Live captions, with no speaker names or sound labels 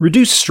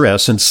Reduce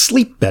stress and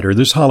sleep better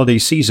this holiday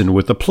season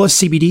with the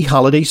Plus CBD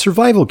Holiday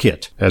Survival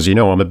Kit. As you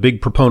know, I'm a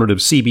big proponent of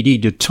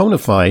CBD to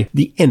tonify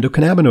the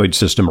endocannabinoid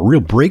system, a real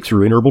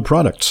breakthrough in herbal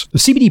products. The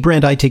CBD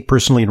brand I take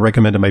personally and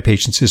recommend to my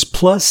patients is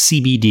Plus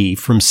CBD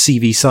from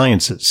CV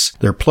Sciences.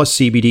 Their Plus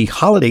CBD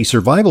Holiday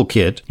Survival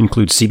Kit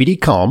includes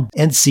CBD Calm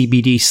and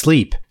CBD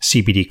Sleep.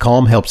 CBD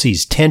Calm helps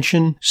ease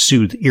tension,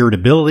 soothe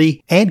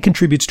irritability, and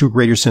contributes to a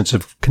greater sense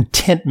of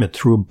contentment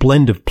through a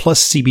blend of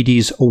Plus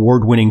CBD's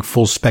award-winning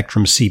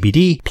full-spectrum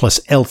CBD,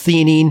 plus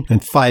L-theanine and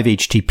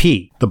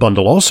 5-HTP. The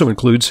bundle also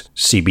includes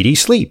CBD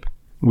Sleep,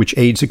 which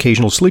aids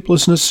occasional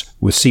sleeplessness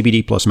with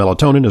CBD plus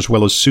melatonin, as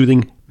well as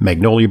soothing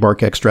magnolia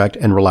bark extract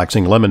and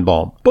relaxing lemon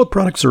balm. Both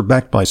products are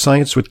backed by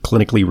science with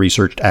clinically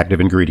researched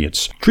active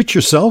ingredients. Treat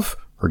yourself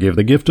or give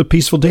the gift of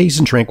peaceful days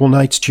and tranquil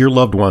nights to your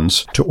loved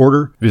ones. To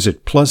order,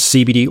 visit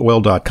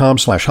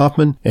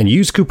pluscbdoil.com/Hoffman and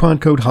use coupon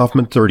code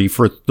Hoffman30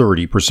 for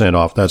 30%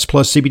 off. That's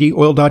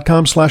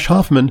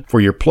pluscbdoil.com/Hoffman for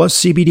your Plus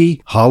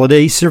CBD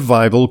Holiday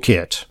Survival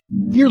Kit.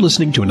 You're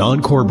listening to an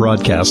encore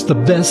broadcast, The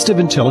Best of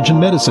Intelligent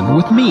Medicine,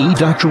 with me,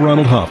 Dr.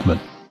 Ronald Hoffman.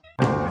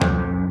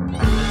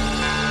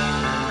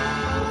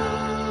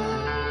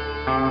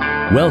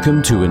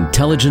 Welcome to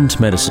Intelligent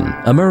Medicine,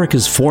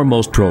 America's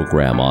foremost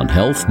program on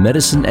health,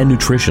 medicine, and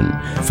nutrition,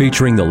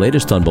 featuring the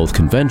latest on both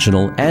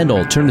conventional and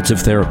alternative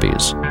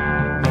therapies.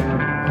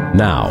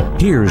 Now,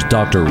 here's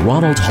Dr.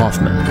 Ronald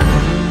Hoffman.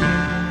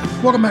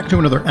 Welcome back to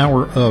another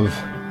hour of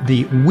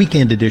the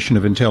weekend edition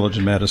of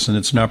Intelligent Medicine.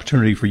 It's an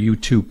opportunity for you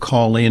to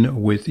call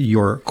in with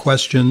your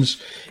questions.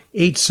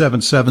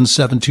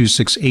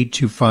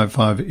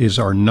 877-726-8255 is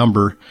our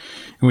number.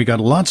 And we got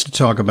lots to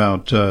talk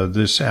about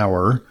this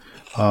hour.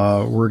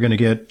 We're going to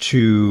get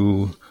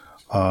to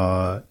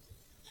the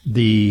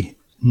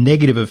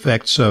negative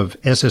effects of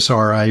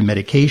SSRI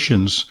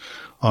medications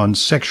on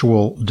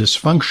sexual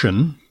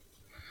dysfunction.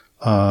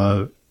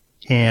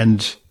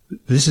 And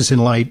this is in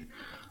light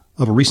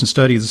of a recent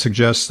study that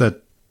suggests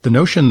that the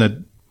notion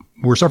that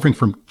we're suffering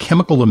from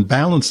chemical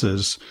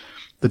imbalances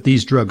that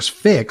these drugs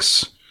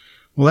fix,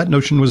 well, that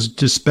notion was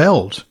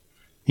dispelled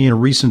in a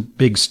recent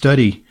big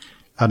study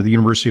out of the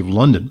University of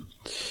London.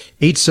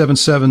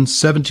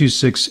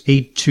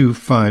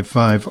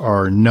 877-726-8255,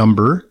 our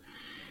number.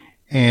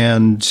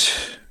 And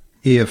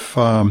if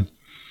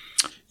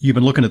you've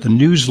been looking at the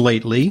news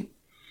lately,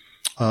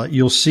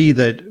 you'll see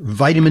that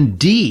vitamin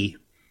D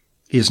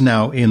is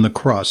now in the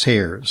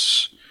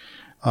crosshairs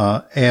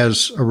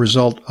as a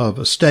result of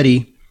a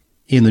study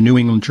in the New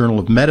England Journal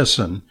of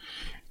Medicine.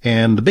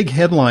 And the big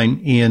headline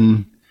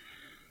in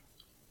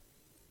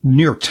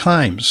New York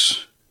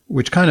Times,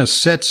 which kind of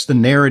sets the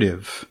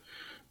narrative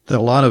that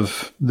a lot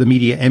of the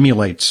media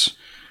emulates.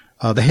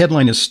 The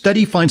headline is,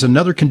 "Study Finds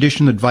Another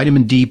Condition That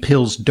Vitamin D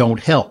Pills Don't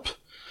Help."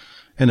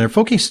 And they're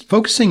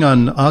focusing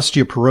on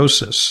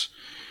osteoporosis.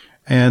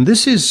 And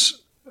this is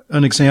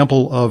an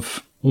example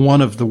of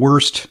one of the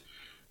worst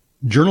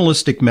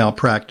journalistic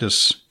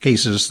malpractice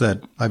cases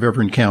that I've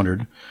ever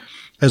encountered,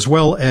 as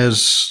well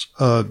as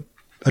a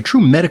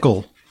true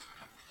medical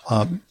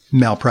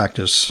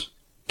malpractice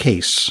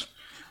case,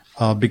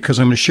 because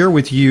I'm going to share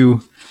with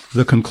you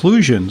the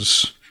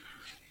conclusions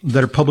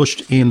that are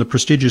published in the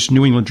prestigious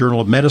New England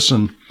Journal of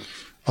Medicine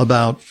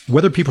about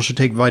whether people should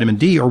take vitamin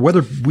D or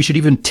whether we should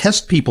even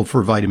test people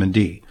for vitamin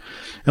D.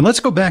 And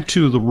let's go back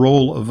to the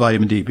role of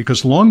vitamin D,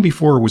 because long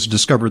before it was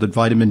discovered that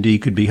vitamin D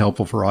could be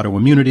helpful for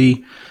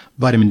autoimmunity,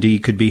 vitamin D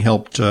could be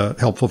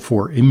helpful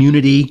for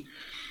immunity.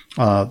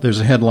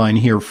 There's a headline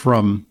here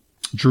from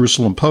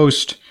Jerusalem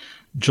Post,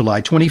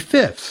 July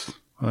 25th.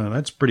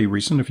 That's pretty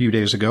recent, a few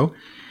days ago.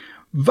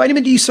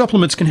 Vitamin D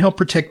supplements can help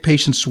protect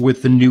patients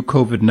with the new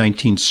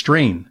COVID-19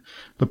 strain.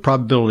 The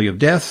probability of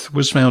death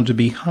was found to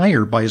be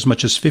higher by as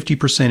much as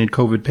 50% in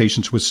COVID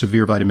patients with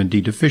severe vitamin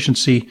D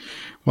deficiency,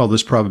 while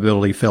this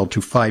probability fell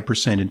to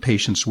 5% in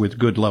patients with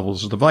good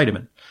levels of the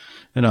vitamin.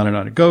 And on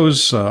it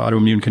goes.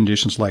 Autoimmune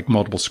conditions like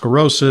multiple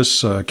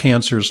sclerosis,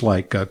 cancers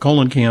like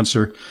colon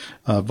cancer,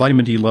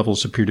 vitamin D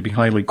levels appear to be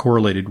highly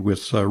correlated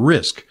with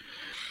risk.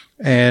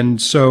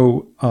 And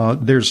so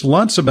there's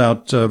lots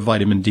about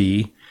vitamin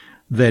D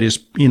that is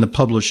in the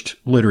published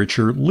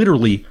literature,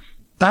 literally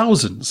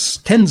thousands,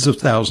 tens of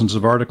thousands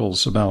of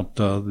articles about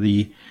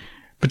the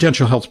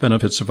potential health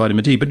benefits of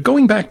vitamin D. But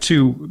going back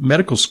to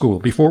medical school,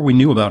 before we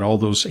knew about all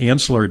those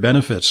ancillary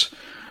benefits,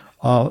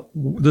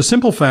 the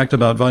simple fact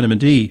about vitamin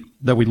D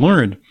that we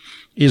learned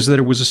is that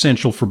it was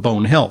essential for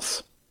bone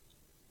health.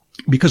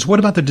 Because what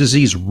about the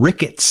disease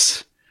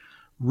rickets?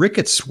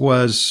 Rickets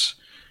was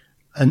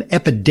an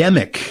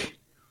epidemic.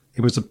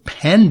 It was a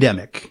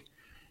pandemic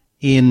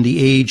in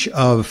the age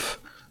of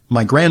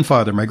my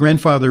grandfather. My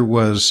grandfather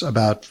was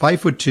about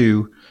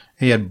 5'2".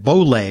 He had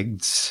bow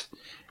legs.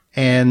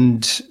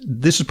 And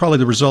this is probably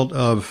the result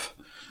of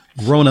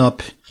growing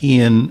up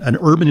in an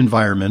urban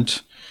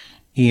environment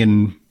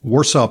in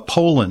Warsaw,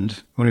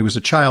 Poland, when he was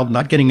a child,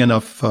 not getting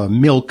enough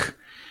milk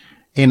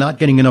and not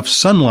getting enough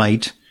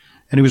sunlight.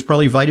 And he was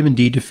probably vitamin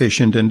D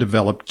deficient and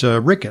developed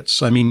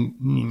rickets. I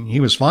mean, he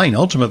was fine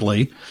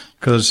ultimately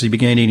because he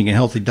began eating a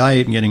healthy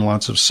diet and getting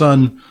lots of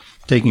sun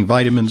taking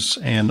vitamins,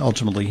 and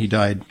ultimately he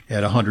died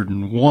at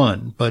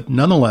 101. But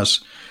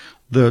nonetheless,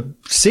 the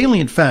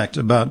salient fact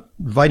about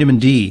vitamin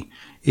D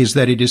is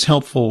that it is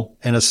helpful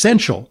and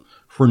essential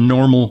for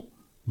normal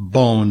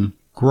bone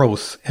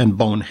growth and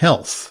bone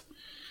health.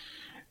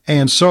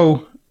 And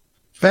so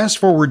fast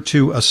forward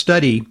to a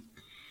study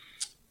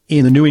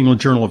in the New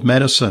England Journal of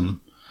Medicine.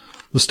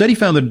 The study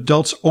found that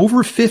adults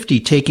over 50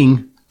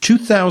 taking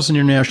 2,000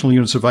 international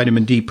units of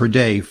vitamin D per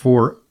day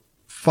for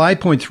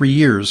 5.3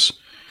 years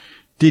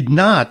did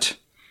not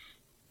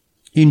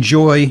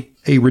enjoy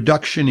a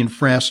reduction in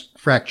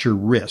fracture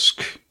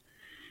risk.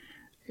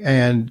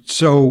 And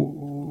so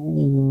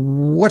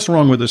what's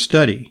wrong with the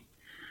study?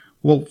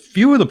 Well,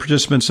 few of the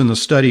participants in the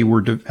study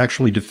were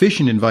actually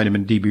deficient in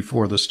vitamin D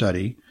before the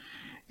study,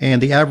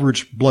 and the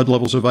average blood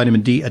levels of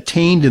vitamin D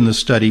attained in the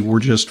study were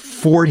just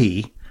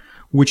 40,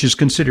 which is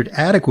considered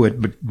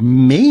adequate, but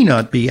may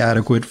not be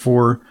adequate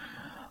for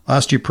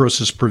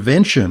osteoporosis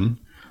prevention.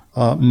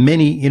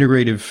 Many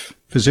integrative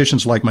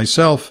physicians like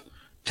myself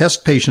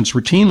test patients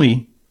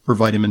routinely for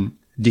vitamin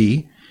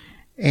D,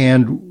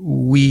 and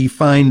we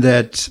find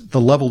that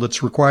the level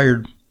that's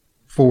required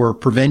for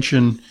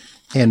prevention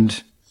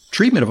and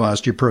treatment of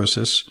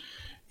osteoporosis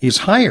is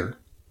higher,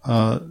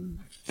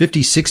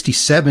 50, 60,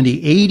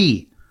 70,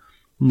 80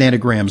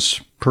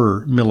 nanograms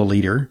per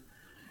milliliter.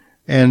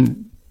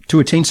 And to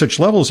attain such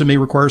levels, it may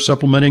require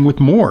supplementing with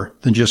more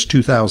than just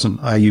 2,000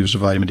 IUs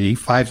of vitamin D,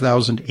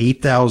 5,000,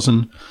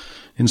 8,000,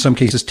 in some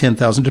cases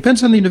 10,000.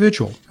 Depends on the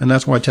individual. And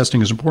that's why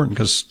testing is important,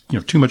 because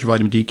too much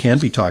vitamin D can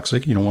be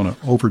toxic. You don't want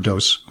to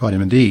overdose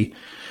vitamin D.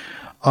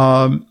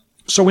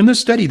 So in this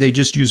study, they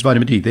just used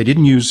vitamin D. They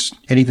didn't use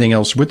anything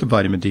else with the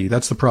vitamin D.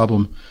 That's the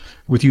problem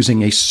with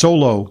using a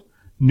solo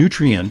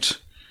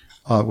nutrient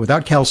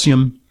without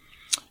calcium,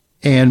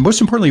 and most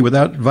importantly,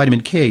 without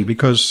vitamin K,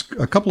 because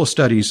a couple of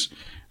studies,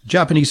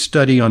 Japanese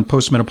study on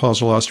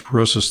postmenopausal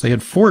osteoporosis, they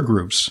had 4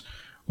 groups,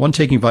 one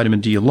taking vitamin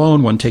D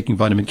alone, one taking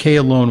vitamin K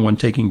alone, one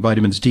taking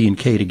vitamins D and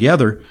K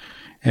together,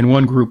 and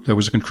one group that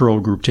was a control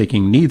group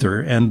taking neither.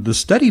 And the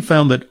study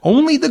found that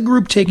only the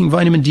group taking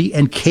vitamin D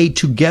and K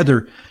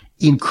together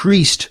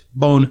increased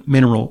bone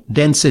mineral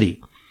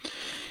density.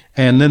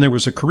 And then there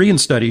was a Korean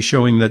study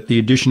showing that the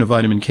addition of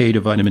vitamin K to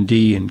vitamin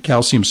D and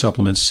calcium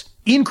supplements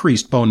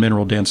increased bone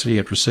mineral density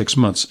after 6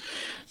 months.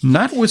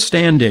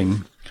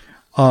 Notwithstanding,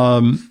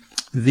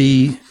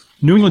 the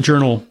New England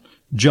Journal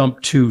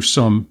jumped to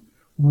some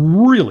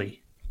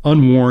really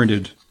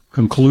unwarranted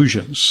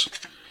conclusions.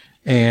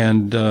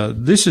 And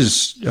this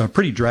is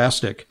pretty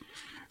drastic.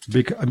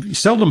 Because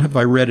seldom have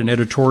I read an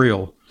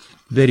editorial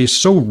that is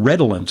so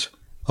redolent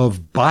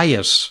of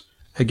bias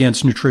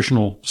against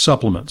nutritional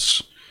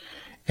supplements.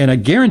 And I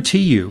guarantee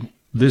you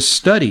this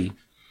study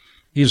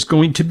is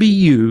going to be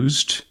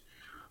used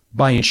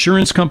by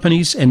insurance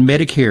companies and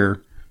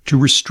Medicare to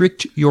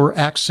restrict your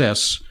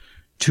access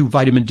to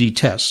vitamin D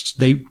tests.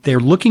 They're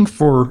looking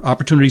for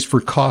opportunities for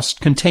cost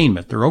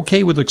containment. They're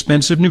okay with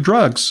expensive new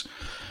drugs,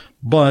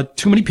 but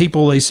too many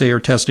people, they say,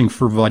 are testing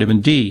for vitamin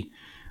D.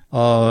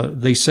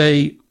 They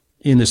say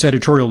in this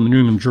editorial in the New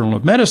England Journal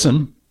of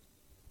Medicine,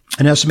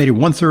 an estimated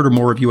 1/3 or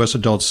more of U.S.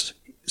 adults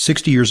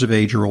 60 years of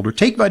age or older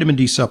take vitamin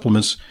D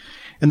supplements,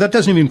 and that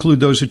doesn't even include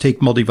those who take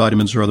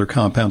multivitamins or other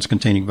compounds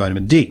containing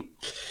vitamin D.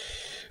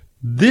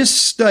 This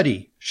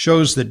study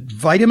shows that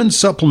vitamin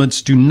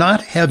supplements do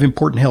not have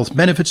important health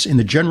benefits in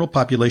the general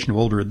population of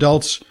older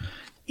adults,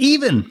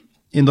 even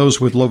in those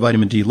with low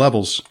vitamin D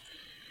levels.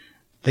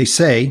 They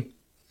say,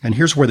 and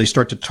here's where they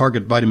start to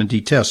target vitamin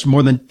D tests,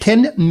 more than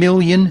 10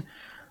 million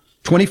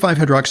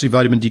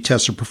 25-hydroxyvitamin D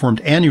tests are performed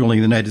annually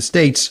in the United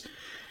States.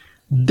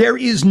 There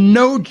is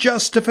no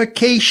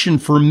justification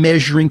for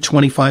measuring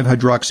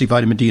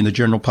 25-hydroxyvitamin D in the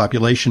general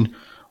population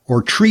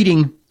or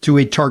treating to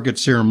a target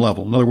serum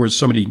level. In other words,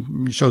 somebody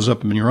shows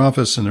up in your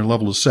office and their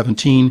level is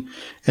 17,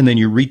 and then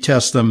you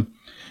retest them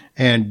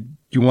and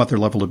you want their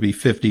level to be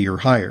 50 or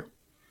higher.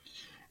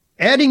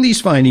 Adding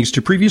these findings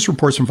to previous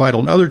reports from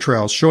VITAL and other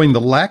trials showing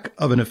the lack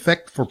of an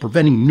effect for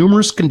preventing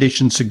numerous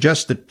conditions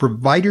suggests that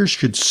providers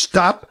should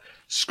stop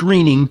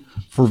screening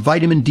for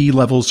vitamin D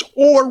levels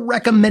or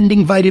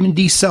recommending vitamin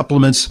D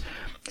supplements,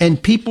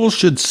 and people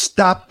should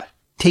stop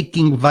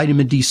taking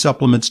vitamin D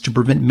supplements to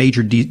prevent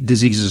major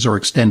diseases or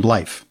extend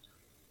life.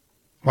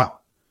 Wow.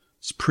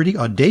 It's pretty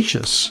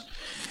audacious.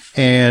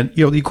 And,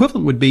 the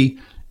equivalent would be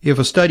if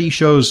a study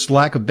shows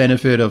lack of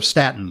benefit of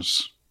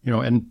statins,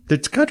 and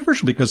it's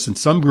controversial because in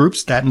some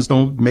groups, statins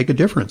don't make a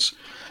difference.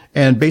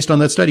 And based on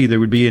that study, there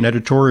would be an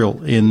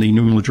editorial in the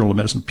New England Journal of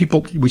Medicine.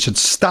 We should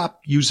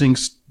stop using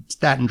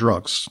statin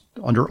drugs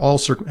under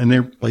all and there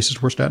are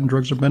places where statin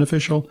drugs are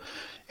beneficial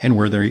and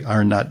where they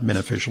are not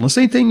beneficial. The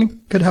same thing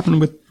could happen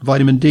with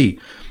vitamin D.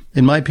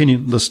 In my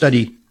opinion, the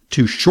study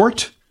too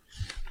short,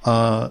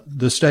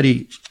 the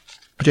study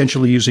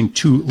potentially using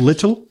too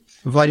little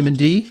vitamin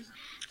D,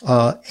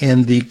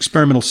 and the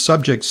experimental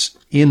subjects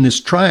in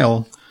this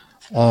trial,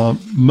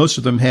 most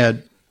of them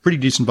had pretty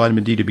decent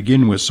vitamin D to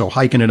begin with, so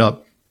hiking it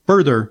up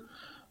further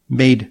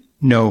made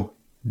no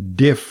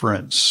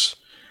difference.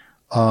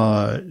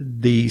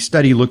 The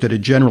study looked at a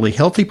generally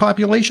healthy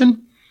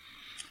population,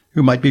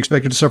 who might be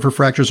expected to suffer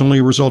fractures only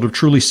a result of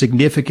truly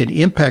significant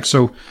impact.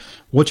 So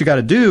what you got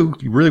to do,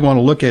 you really want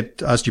to look at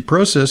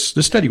osteoporosis.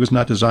 This study was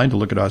not designed to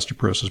look at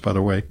osteoporosis, by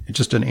the way. It's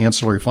just an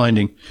ancillary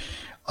finding.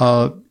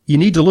 You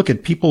need to look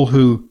at people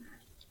who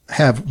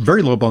have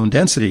very low bone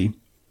density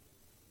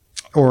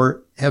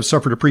or have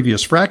suffered a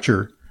previous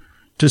fracture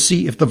to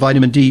see if the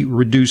vitamin D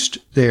reduced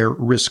their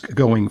risk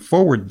going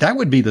forward. That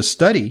would be the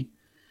study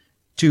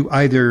to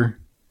either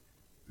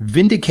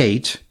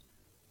vindicate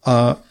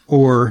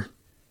or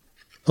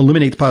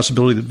eliminate the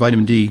possibility that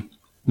vitamin D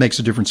makes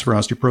a difference for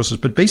osteoporosis.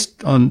 But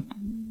based on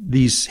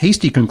these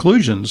hasty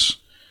conclusions,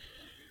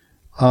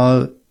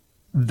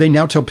 they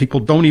now tell people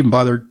don't even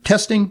bother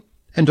testing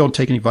and don't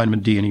take any vitamin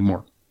D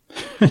anymore,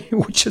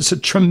 which is a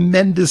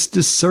tremendous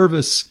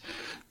disservice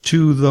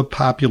to the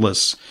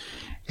populace.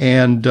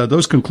 And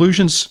those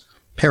conclusions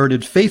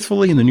parroted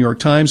faithfully in the New York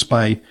Times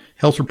by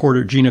health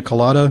reporter Gina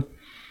Kolata.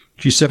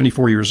 She's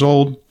 74 years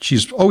old.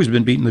 She's always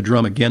been beating the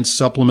drum against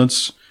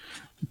supplements,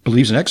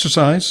 believes in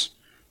exercise,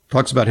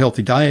 talks about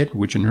healthy diet,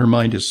 which in her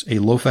mind is a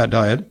low-fat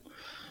diet.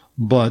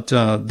 But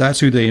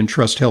that's who they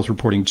entrust health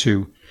reporting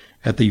to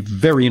at the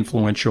very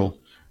influential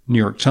New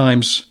York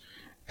Times.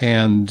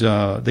 And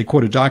they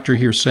quote a doctor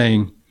here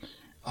saying,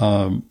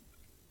 I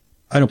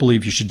don't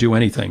believe you should do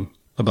anything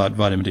about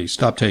vitamin D.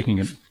 Stop taking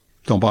it.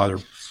 Don't bother.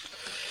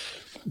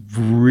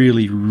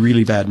 Really,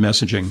 really bad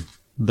messaging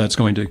that's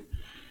going to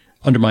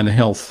undermine the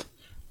health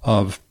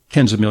of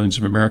tens of millions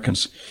of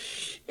Americans.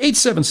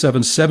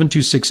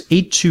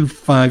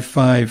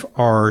 877-726-8255,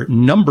 our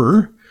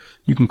number.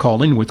 You can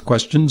call in with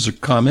questions or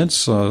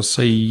comments.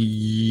 Say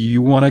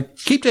you want to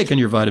keep taking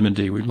your vitamin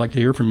D. We'd like to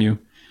hear from you.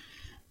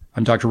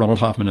 I'm Dr. Ronald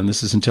Hoffman, and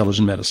this is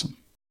Intelligent Medicine.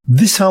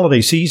 This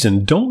holiday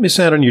season, don't miss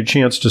out on your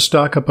chance to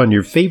stock up on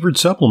your favorite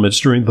supplements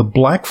during the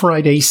Black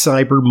Friday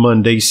Cyber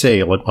Monday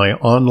sale at my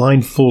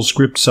online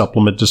full-script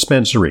supplement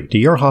dispensary,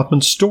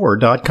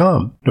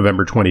 drhoffmanstore.com.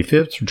 November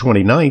 25th through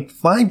 29th,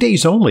 5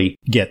 days only.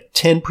 Get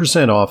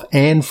 10% off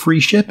and free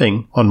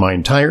shipping on my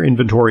entire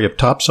inventory of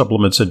top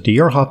supplements at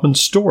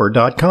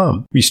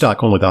drhoffmanstore.com. We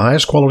stock only the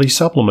highest quality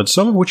supplements,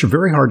 some of which are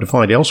very hard to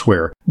find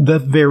elsewhere. The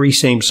very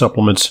same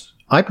supplements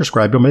I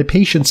prescribe to my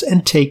patients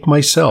and take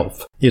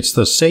myself. It's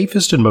the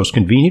safest and most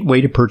convenient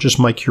way to purchase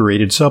my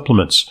curated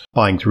supplements.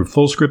 Buying through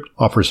FullScript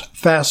offers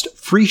fast,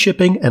 free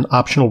shipping and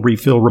optional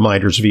refill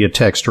reminders via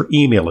text or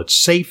email. It's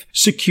safe,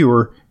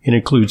 secure, and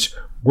includes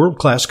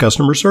world-class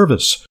customer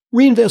service.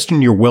 Reinvest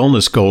in your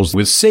wellness goals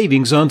with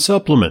savings on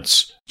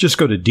supplements. Just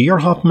go to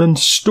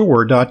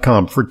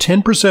drhoffmanstore.com for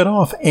 10%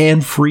 off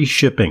and free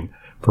shipping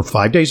for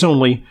 5 days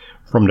only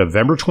from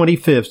November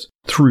 25th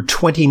through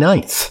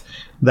 29th.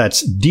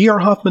 That's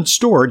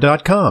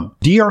drhoffmanstore.com.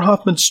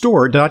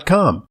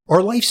 drhoffmanstore.com. Our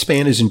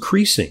lifespan is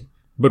increasing.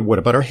 But what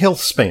about our health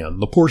span,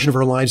 the portion of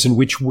our lives in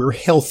which we're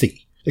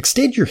healthy?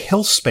 Extend your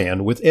health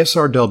span with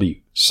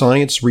SRW,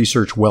 Science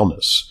Research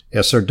Wellness.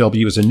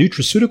 SRW is a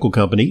nutraceutical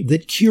company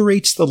that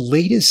curates the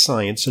latest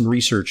science and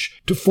research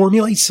to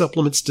formulate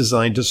supplements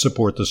designed to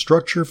support the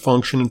structure,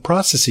 function, and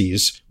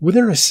processes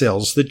within our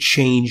cells that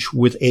change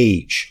with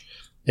age.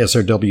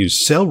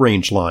 SRW's Cell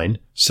Range line,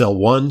 Cell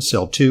 1,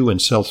 Cell 2,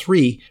 and Cell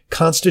 3,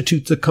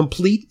 constitute the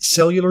complete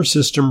cellular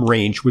system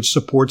range which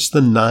supports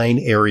the 9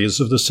 areas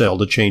of the cell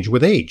that change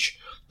with age,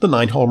 the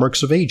 9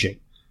 hallmarks of aging.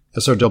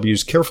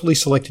 SRW's carefully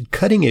selected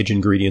cutting-edge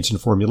ingredients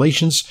and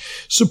formulations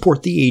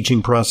support the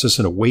aging process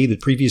in a way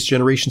that previous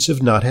generations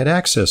have not had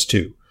access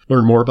to.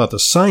 Learn more about the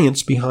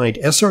science behind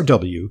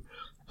SRW,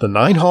 the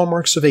 9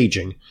 hallmarks of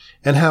aging,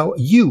 and how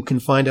you can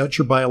find out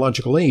your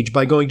biological age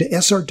by going to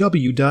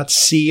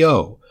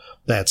srw.co.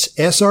 That's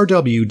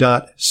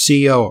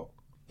srw.co.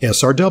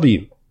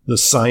 SRW, the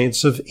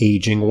science of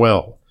aging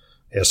well.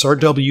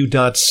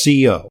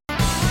 srw.co.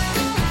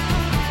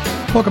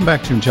 Welcome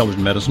back to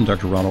Intelligent Medicine.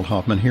 Dr. Ronald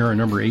Hoffman here. Our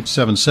number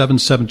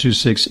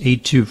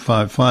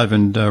 877-726-8255.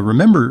 And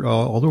remember,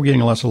 although we're getting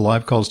lots of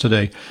live calls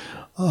today,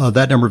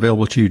 that number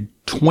available to you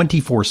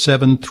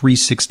 24/7,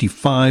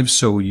 365.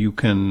 So you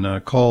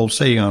can call,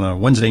 say, on a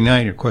Wednesday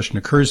night, a question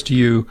occurs to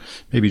you.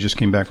 Maybe you just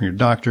came back from your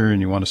doctor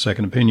and you want a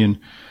second opinion.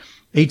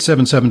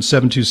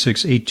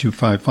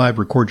 877-726-8255.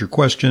 Record your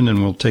question,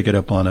 and we'll take it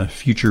up on a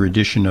future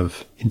edition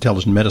of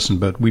Intelligent Medicine.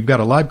 But we've got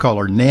a live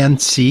caller,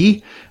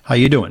 Nancy. How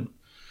you doing?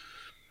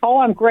 Oh,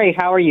 I'm great.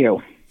 How are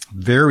you?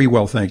 Very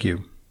well, thank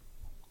you.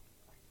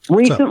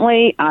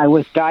 Recently, I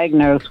was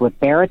diagnosed with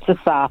Barrett's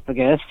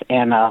esophagus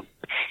and a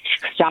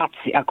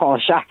Shotzi, I call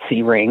it a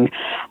Shotzi ring.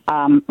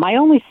 My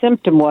only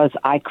symptom was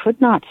I could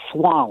not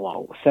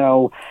swallow.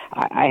 So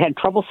I had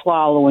trouble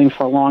swallowing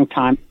for a long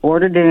time,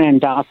 ordered an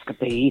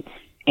endoscopy,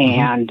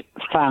 and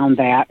found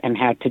that and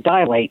had to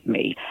dilate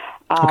me.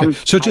 Okay,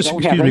 so just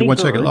excuse me 1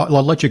 second.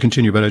 I'll let you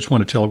continue, but I just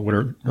want to tell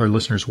our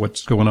listeners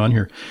what's going on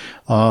here.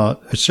 A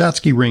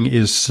Shotzi ring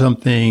is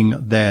something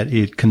that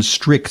it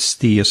constricts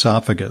the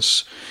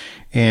esophagus,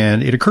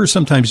 and it occurs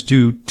sometimes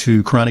due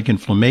to chronic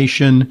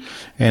inflammation,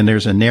 and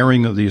there's a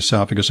narrowing of the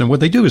esophagus. And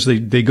what they do is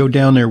they go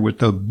down there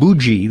with a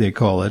bougie, they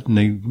call it, and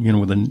they,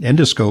 with an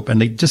endoscope,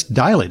 and they just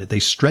dilate it. They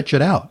stretch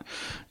it out,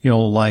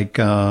 like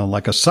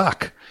a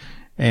sock.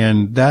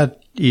 And that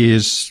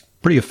is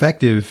pretty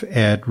effective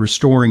at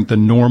restoring the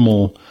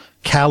normal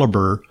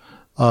caliber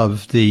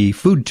of the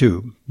food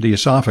tube, the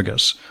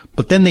esophagus.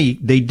 But then they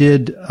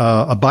did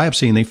a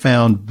biopsy and they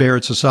found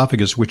Barrett's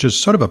esophagus, which is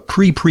sort of a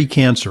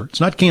pre-cancer.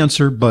 It's not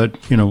cancer, but,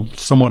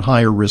 somewhat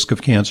higher risk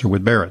of cancer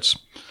with Barrett's.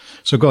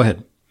 So go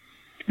ahead.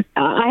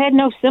 I had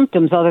no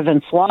symptoms other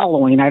than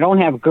swallowing. I don't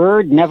have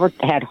GERD, never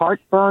had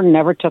heartburn,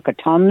 never took a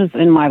Tums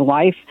in my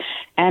life,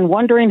 and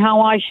wondering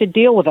how I should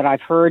deal with it.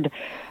 I've heard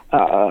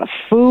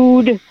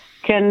food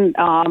can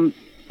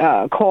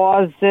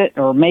cause it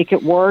or make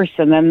it worse,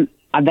 and then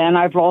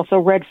I've also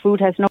read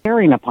food has no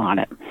bearing upon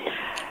it.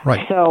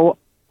 Right. So,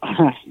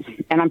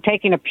 and I'm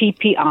taking a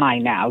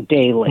PPI now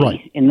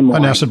daily in the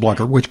morning. An acid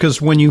blocker,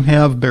 because when you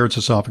have Barrett's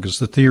esophagus,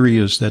 the theory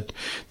is that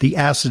the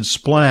acid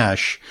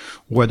splash,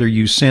 whether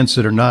you sense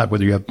it or not,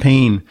 whether you have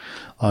pain,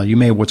 you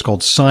may have what's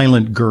called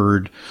silent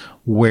GERD,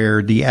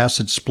 where the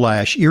acid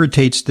splash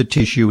irritates the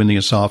tissue in the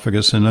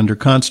esophagus, and under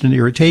constant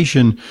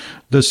irritation,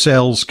 the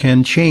cells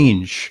can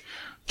change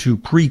to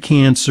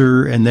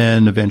pre-cancer and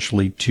then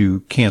eventually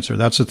to cancer.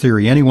 That's the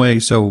theory anyway.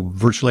 So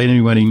virtually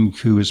anybody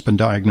who has been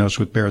diagnosed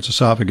with Barrett's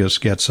esophagus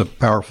gets a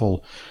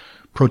powerful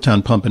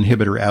proton pump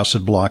inhibitor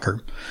acid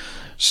blocker.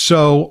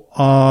 So,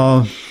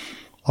 all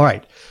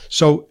right.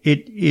 So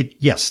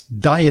yes,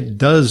 diet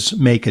does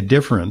make a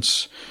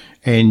difference.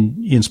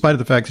 And in spite of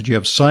the fact that you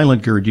have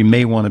silent GERD, you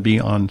may want to be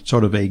on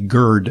sort of a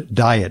GERD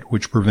diet,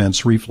 which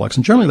prevents reflux.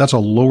 And generally that's a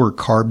lower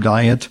carb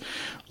diet,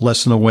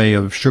 less in the way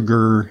of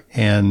sugar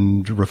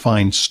and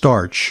refined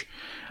starch.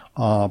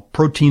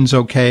 Protein's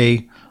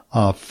okay.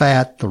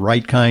 Fat, the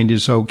right kind,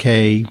 is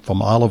okay, from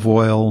olive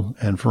oil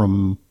and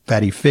from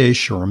fatty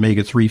fish or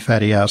omega-3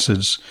 fatty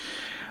acids.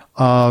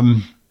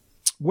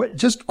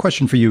 Just a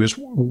question for you is,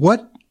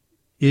 what,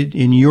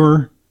 in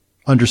your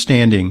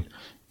understanding,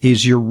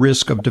 is your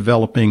risk of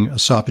developing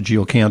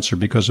esophageal cancer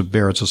because of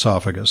Barrett's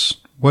esophagus?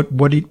 What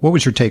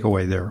was your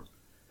takeaway there?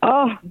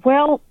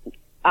 Well,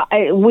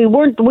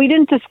 we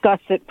didn't discuss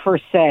it per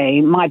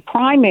se. My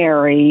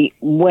primary,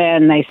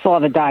 when they saw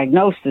the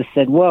diagnosis,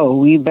 said,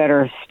 "Whoa, you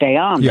better stay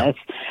on this."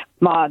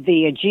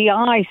 The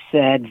GI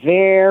said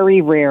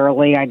very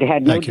rarely. I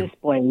had no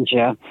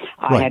dysplasia.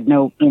 I had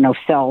no,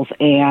 cells,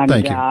 and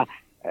Thank you.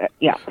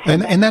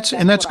 And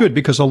that's good,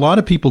 because a lot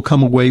of people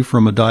come away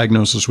from a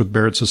diagnosis with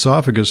Barrett's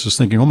esophagus as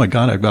thinking, oh my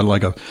God, I've got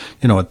like a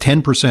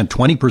 10%,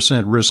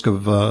 20% risk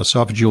of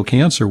esophageal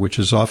cancer, which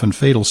is often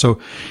fatal. So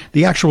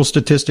the actual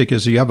statistic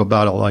is you have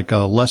about a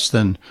less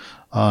than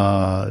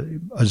a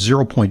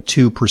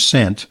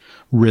 0.2%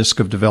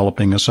 risk of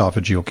developing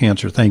esophageal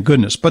cancer. Thank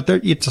goodness. But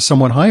it's a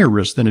somewhat higher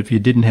risk than if you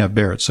didn't have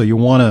Barrett's. So you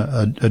want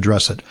to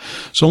address it.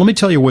 So let me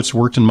tell you what's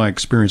worked in my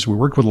experience. We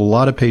worked with a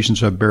lot of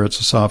patients who have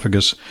Barrett's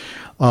esophagus.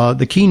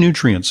 The key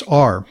nutrients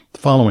are the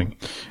following.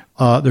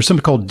 There's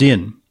something called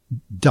DIN,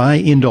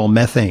 diindol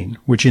methane,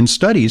 which in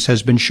studies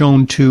has been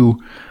shown to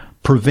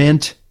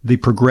prevent the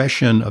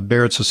progression of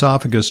Barrett's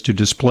esophagus to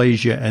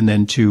dysplasia and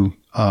then to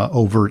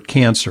overt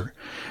cancer.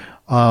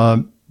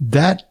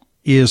 That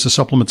is a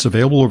supplement that's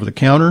available over the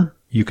counter.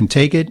 You can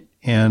take it,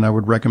 and I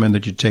would recommend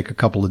that you take a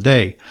couple a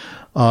day.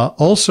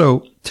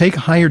 Also, take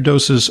higher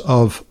doses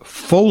of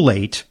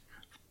folate.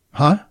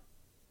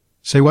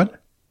 Say what?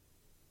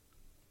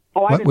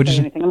 Oh, I didn't say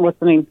anything. I'm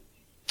listening.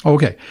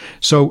 Okay.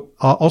 So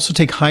also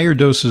take higher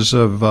doses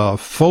of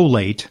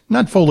folate,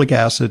 not folic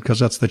acid, because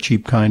that's the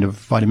cheap kind of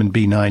vitamin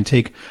B9.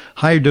 Take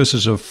higher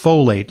doses of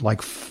folate,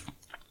 like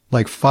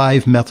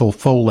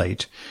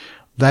 5-methylfolate.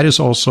 That is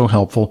also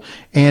helpful.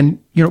 And,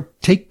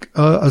 take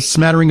a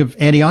smattering of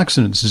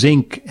antioxidants,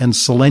 zinc and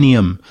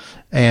selenium,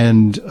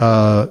 and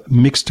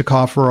mixed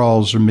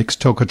tocopherols or mixed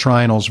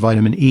tocotrienols,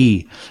 vitamin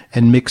E,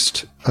 and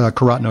mixed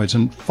carotenoids.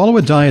 And follow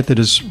a diet that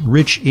is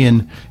rich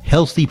in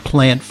healthy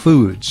plant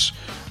foods,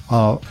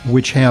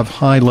 which have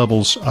high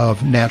levels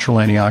of natural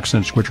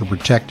antioxidants, which are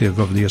protective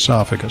of the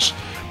esophagus.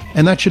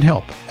 And that should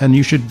help. And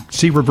you should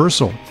see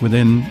reversal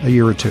within a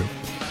year or two.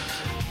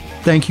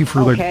 Thank you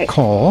for the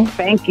call.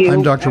 Thank you.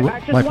 I'm Dr.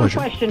 Just My pleasure.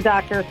 One question,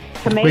 Doctor.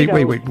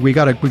 Tomato. Wait. We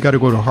got to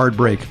go to a hard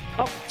break.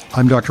 Oh.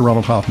 I'm Dr.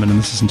 Ronald Hoffman, and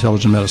this is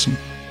Intelligent Medicine.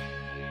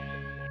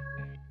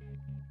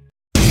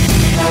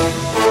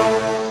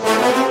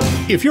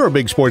 If you're a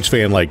big sports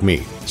fan like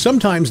me,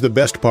 sometimes the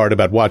best part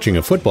about watching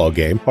a football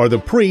game are the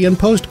pre- and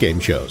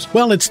post-game shows.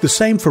 Well, it's the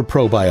same for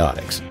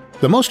probiotics.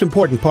 The most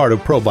important part of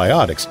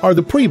probiotics are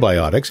the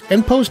prebiotics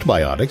and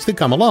postbiotics that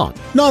come along.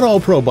 Not all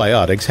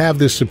probiotics have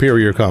this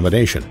superior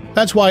combination.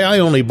 That's why I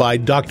only buy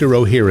Dr.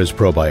 Ohhira's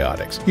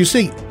probiotics. You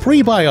see,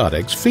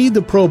 prebiotics feed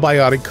the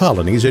probiotic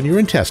colonies in your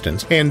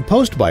intestines, and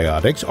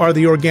postbiotics are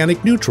the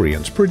organic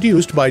nutrients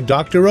produced by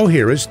Dr.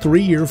 Ohhira's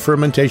 3-year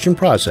fermentation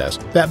process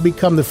that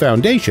become the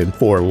foundation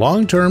for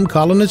long-term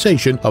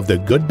colonization of the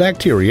good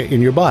bacteria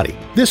in your body.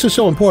 This is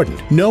so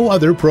important. No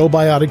other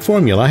probiotic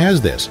formula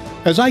has this.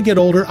 As I get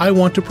older, I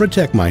want to protect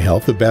my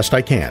health the best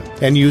I can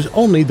and use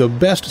only the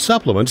best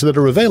supplements that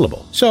are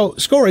available. So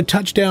score a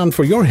touchdown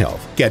for your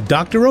health. Get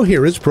Dr.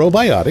 Ohhira's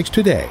probiotics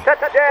today.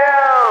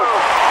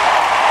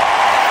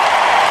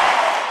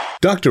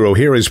 Dr.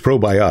 Ohhira's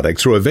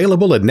probiotics are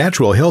available at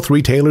natural health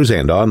retailers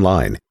and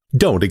online.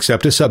 Don't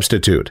accept a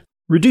substitute.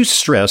 Reduce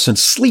stress and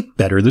sleep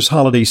better this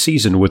holiday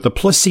season with the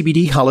Plus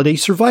CBD Holiday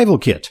Survival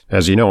Kit.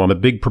 As you know, I'm a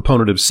big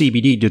proponent of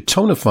CBD to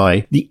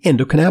tonify the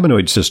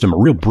endocannabinoid system, a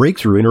real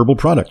breakthrough in herbal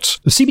products.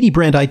 The CBD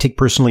brand I take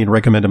personally and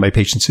recommend to my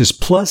patients is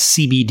Plus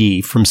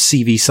CBD from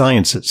CV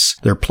Sciences.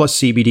 Their Plus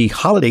CBD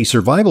Holiday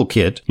Survival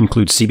Kit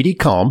includes CBD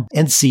Calm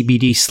and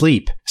CBD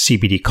Sleep.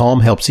 CBD Calm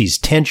helps ease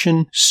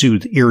tension,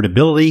 soothe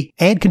irritability,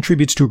 and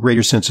contributes to a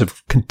greater sense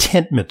of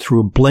contentment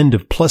through a blend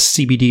of Plus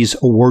CBD's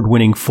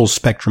award-winning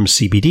full-spectrum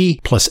CBD,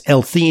 plus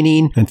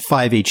L-theanine, and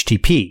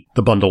 5-HTP.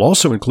 The bundle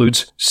also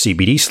includes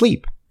CBD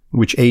Sleep,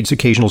 which aids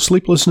occasional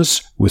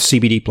sleeplessness with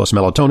CBD plus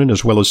melatonin,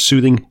 as well as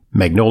soothing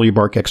magnolia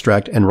bark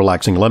extract and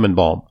relaxing lemon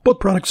balm.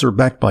 Both products are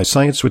backed by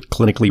science with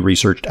clinically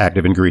researched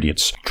active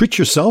ingredients. Treat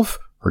yourself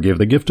or give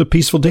the gift of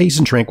peaceful days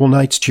and tranquil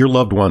nights to your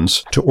loved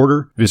ones. To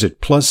order,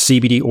 visit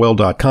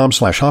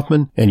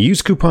pluscbdoil.com/Hoffman and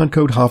use coupon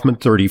code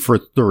Hoffman30 for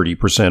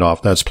 30%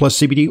 off. That's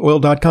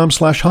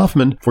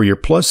pluscbdoil.com/Hoffman for your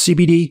Plus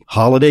CBD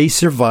Holiday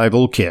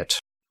Survival Kit.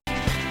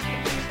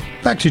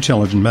 Back to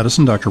Intelligent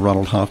Medicine. Dr.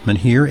 Ronald Hoffman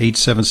here.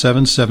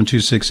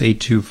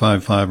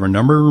 877-726-8255, our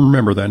number.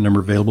 Remember that number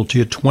available to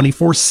you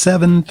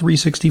 24/7,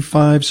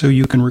 365, so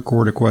you can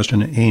record a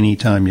question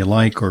anytime you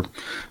like or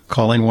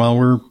call in while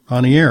we're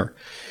on the air.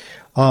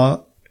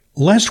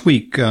 Last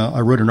week,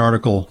 I wrote an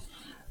article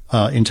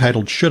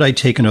entitled, Should I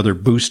Take Another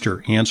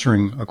Booster?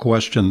 Answering a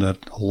question that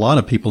a lot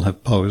of people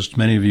have posed.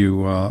 Many of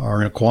you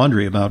are in a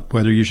quandary about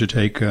whether you should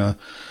take a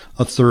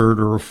third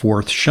or a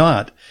fourth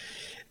shot.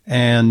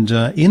 And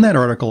in that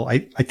article, I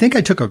think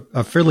I took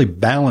a fairly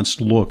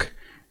balanced look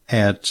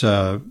at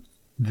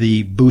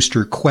the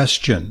booster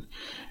question.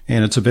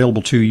 And it's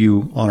available to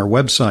you on our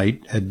website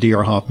at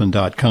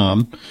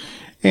drhoffman.com.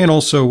 And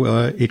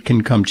also, it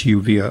can come to you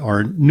via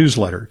our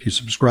newsletter. If you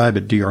subscribe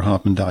at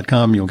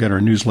drhoffman.com, you'll get our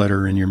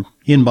newsletter in your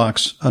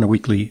inbox on a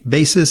weekly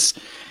basis.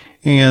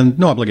 And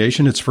no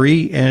obligation. It's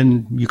free,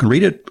 and you can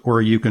read it,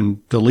 or you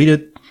can delete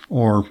it,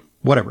 or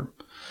whatever.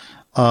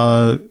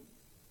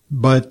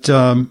 But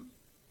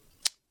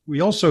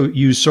we also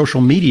use social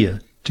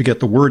media to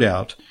get the word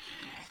out.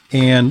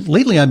 And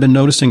lately, I've been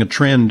noticing a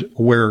trend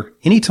where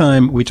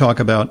anytime we talk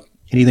about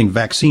anything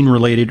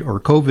vaccine-related or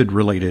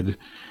COVID-related,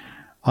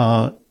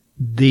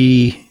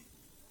 the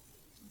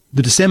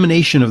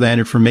dissemination of that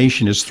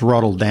information is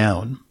throttled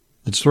down.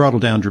 It's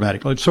throttled down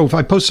dramatically. So if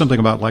I post something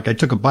about, like, I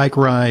took a bike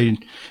ride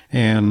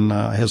and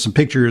I have some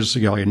pictures,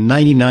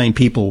 99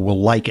 people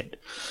will like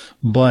it.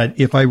 But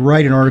if I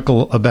write an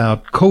article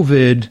about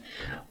COVID,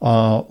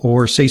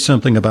 or say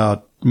something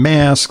about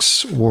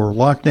masks or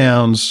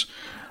lockdowns,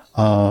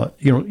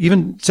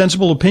 even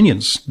sensible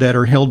opinions that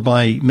are held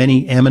by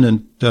many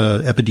eminent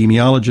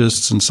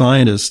epidemiologists and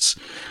scientists,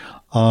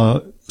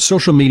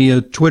 social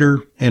media,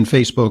 Twitter and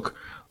Facebook,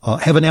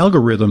 have an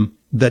algorithm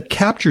that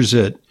captures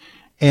it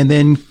and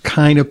then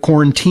kind of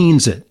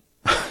quarantines it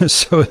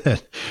so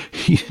that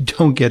you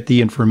don't get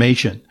the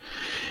information.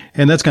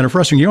 And that's kind of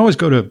frustrating. You always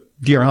go to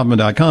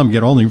drhoffman.com and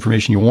get all the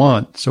information you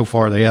want. So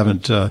far, they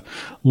haven't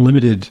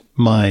limited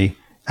my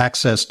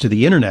access to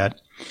the internet.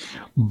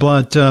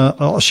 But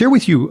I'll share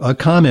with you a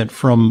comment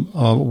from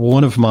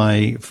one of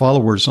my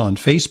followers on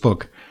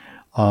Facebook,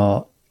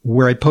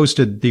 where I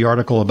posted the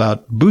article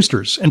about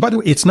boosters. And by the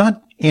way, it's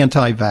not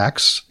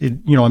anti-vax.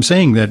 I'm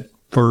saying that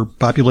for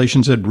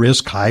populations at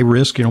risk, high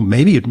risk,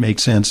 maybe it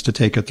makes sense to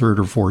take a third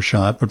or fourth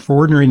shot. But for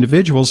ordinary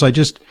individuals, I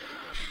just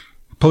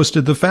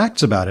posted the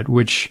facts about it,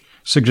 which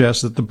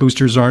suggests that the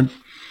boosters aren't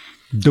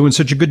doing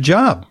such a good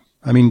job.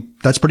 I mean,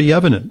 that's pretty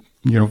evident.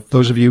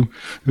 Those of you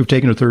who've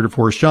taken a third or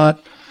fourth shot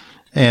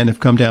and have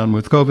come down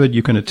with COVID,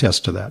 you can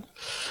attest to that.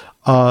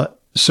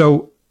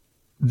 So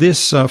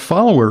this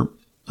follower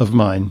of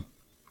mine,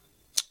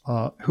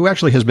 who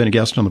actually has been a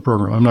guest on the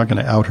program, I'm not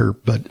going to out her,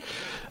 but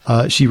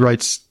she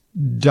writes,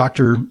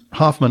 Dr.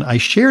 Hoffman, I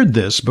shared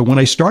this, but when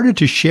I started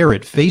to share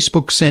it,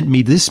 Facebook sent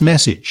me this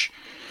message.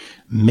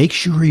 Make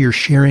sure you're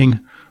sharing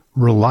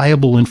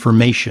reliable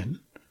information.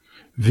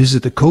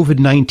 Visit the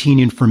COVID-19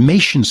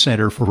 Information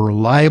Center for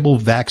reliable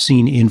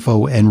vaccine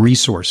info and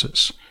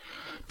resources.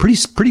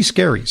 Pretty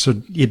scary. So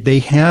they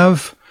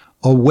have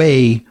a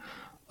way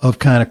of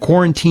kind of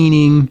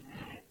quarantining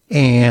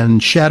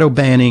and shadow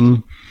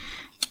banning,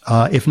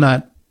 if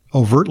not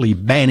overtly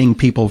banning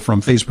people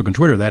from Facebook and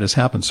Twitter. That has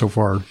happened so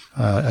far.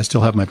 I still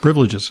have my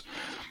privileges.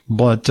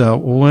 But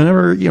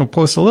whenever,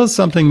 post a little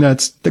something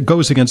that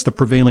goes against the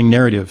prevailing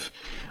narrative,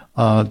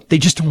 they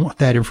just don't want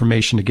that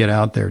information to get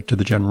out there to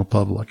the general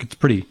public. It's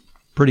pretty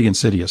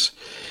insidious.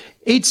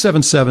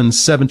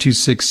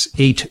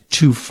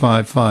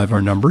 877-726-8255,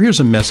 our number. Here's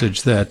a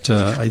message that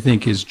I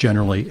think is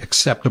generally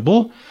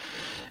acceptable.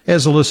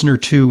 As a listener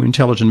to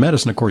Intelligent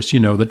Medicine, of course, you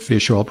know that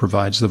fish oil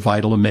provides the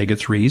vital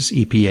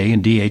omega-3s, EPA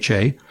and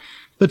DHA,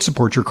 that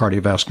support your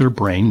cardiovascular,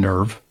 brain,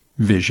 nerve,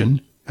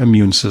 vision,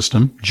 immune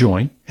system,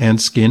 joint,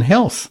 and skin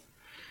health.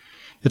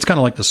 It's kind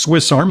of like the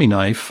Swiss Army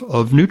knife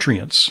of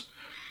nutrients,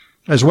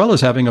 as well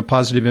as having a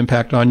positive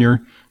impact on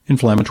your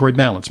anti-inflammatory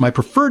balance. My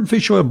preferred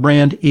fish oil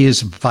brand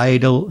is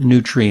Vital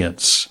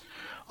Nutrients,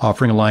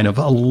 offering a line of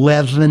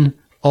 11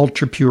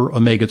 ultra-pure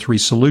omega-3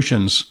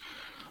 solutions.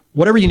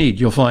 Whatever you need,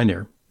 you'll find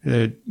there,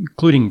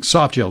 including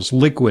soft gels,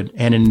 liquid,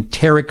 and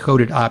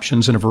enteric-coated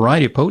options in a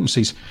variety of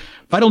potencies.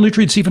 Vital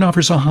Nutrients even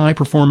offers a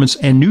high-performance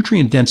and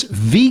nutrient-dense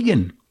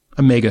vegan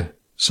omega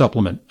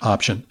supplement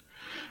option.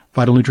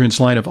 Vital Nutrients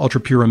line of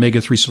ultra-pure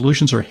omega-3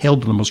 solutions are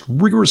held to the most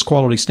rigorous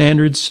quality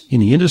standards in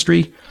the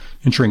industry,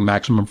 ensuring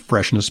maximum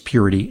freshness,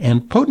 purity,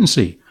 and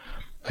potency.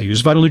 I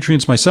use Vital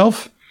Nutrients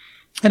myself,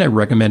 and I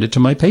recommend it to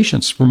my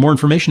patients. For more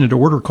information and to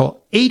order,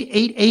 call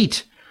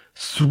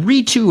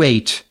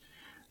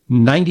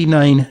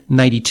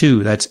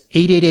 888-328-9992. That's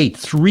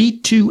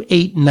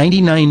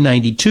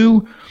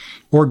 888-328-9992.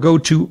 Or go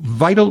to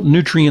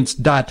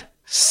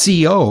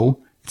vitalnutrients.co.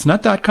 It's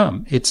not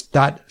 .com, it's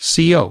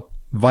 .co.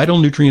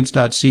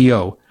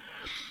 vitalnutrients.co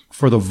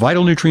for the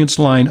Vital Nutrients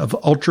line of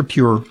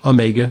ultra-pure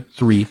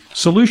omega-3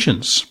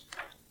 solutions.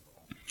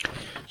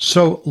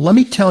 So let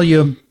me tell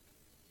you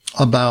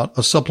about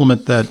a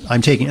supplement that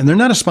I'm taking, and they're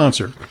not a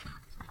sponsor.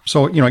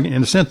 So,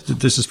 in a sense,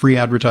 this is free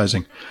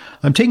advertising.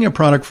 I'm taking a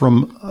product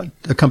from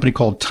a company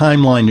called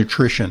Timeline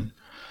Nutrition,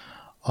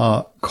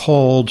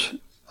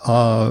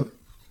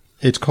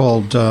 it's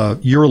called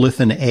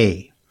Urolithin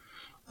A.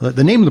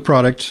 The name of the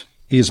product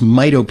is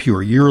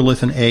MitoPure.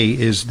 Urolithin A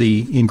is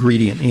the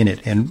ingredient in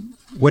it. And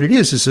what it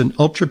is an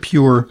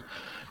ultra-pure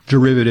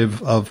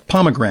derivative of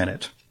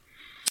pomegranate.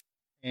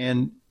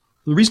 And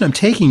the reason I'm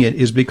taking it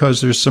is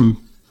because there's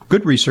some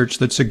good research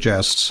that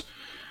suggests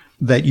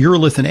that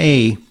urolithin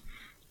A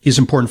is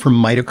important for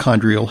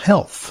mitochondrial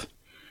health.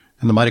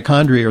 And the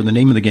mitochondria are the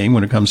name of the game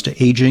when it comes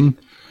to aging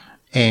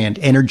and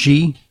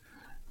energy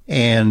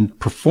and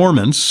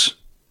performance.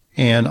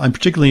 And I'm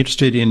particularly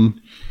interested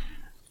in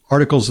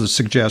articles that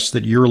suggest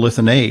that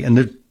urolithin A, and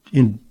they're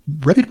in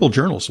reputable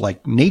journals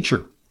like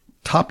Nature,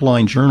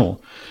 top-line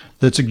journal,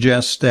 that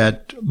suggests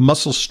that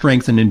muscle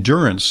strength and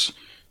endurance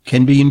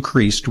can be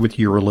increased with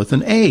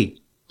urolithin A.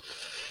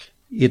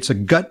 It's a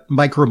gut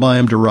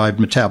microbiome-derived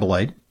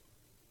metabolite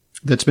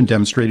that's been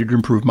demonstrated to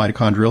improve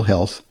mitochondrial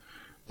health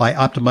by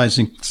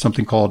optimizing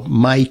something called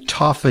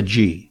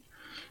mitophagy,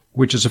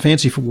 which is a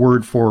fancy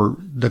word for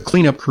the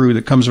cleanup crew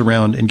that comes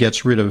around and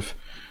gets rid of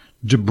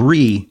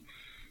debris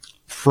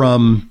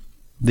from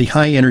the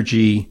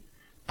high-energy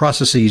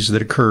processes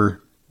that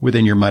occur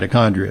within your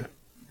mitochondria.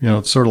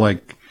 It's sort of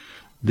like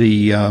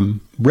the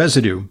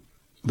residue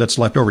that's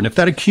left over. And if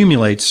that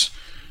accumulates,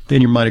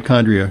 then your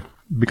mitochondria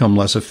become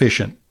less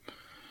efficient.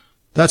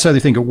 That's how they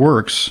think it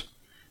works.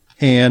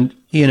 And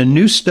in a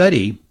new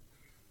study,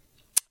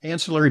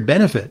 ancillary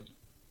benefit,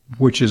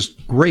 which is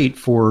great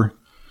for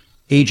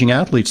aging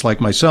athletes like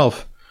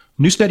myself,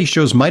 new study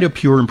shows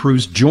MitoPure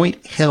improves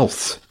joint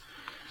health.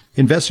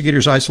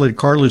 Investigators isolated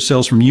cartilage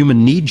cells from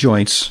human knee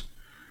joints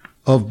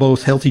of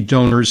both healthy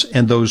donors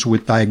and those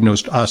with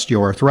diagnosed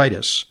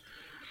osteoarthritis.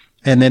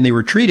 And then they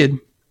were treated.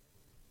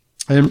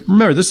 And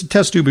remember, this is a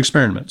test tube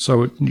experiment,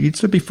 so it needs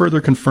to be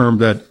further confirmed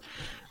that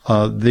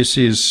this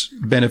is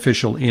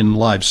beneficial in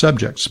live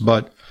subjects.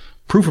 But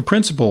proof of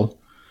principle,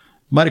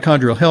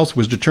 mitochondrial health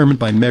was determined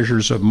by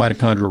measures of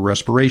mitochondrial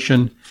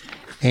respiration,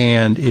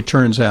 and it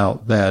turns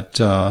out that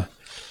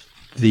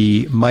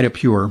the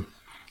MitoPure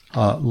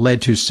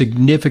led to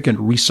significant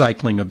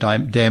recycling of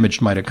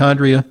damaged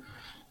mitochondria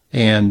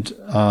and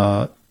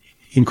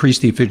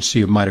increased the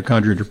efficiency of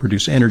mitochondria to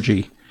produce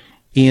energy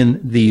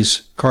in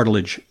these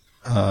cartilage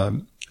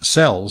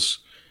cells.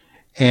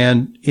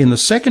 And in the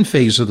second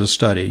phase of the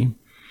study,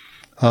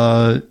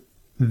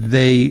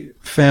 they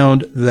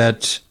found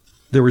that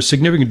there were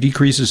significant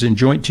decreases in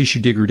joint tissue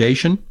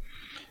degradation,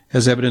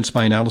 as evidenced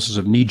by analysis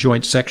of knee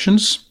joint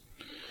sections.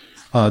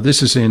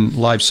 This is in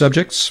live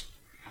subjects.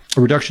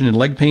 A reduction in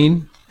leg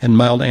pain and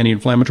mild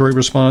anti-inflammatory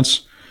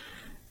response.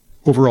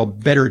 Overall,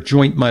 better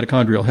joint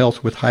mitochondrial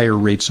health with higher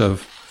rates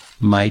of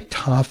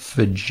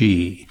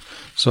mitophagy.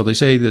 So they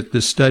say that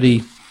this study,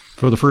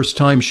 for the first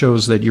time,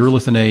 shows that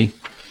urolithin A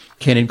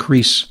can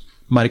increase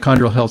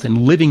mitochondrial health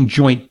in living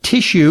joint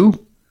tissue.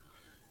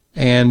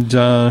 And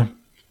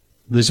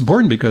this is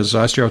important because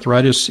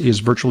osteoarthritis is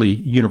virtually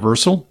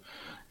universal,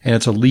 and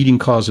it's a leading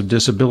cause of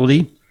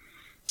disability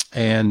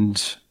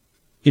and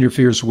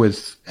interferes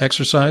with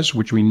exercise,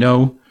 which we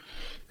know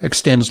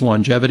extends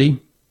longevity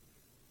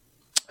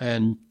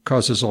and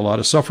causes a lot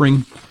of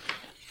suffering,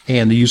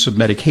 and the use of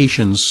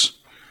medications,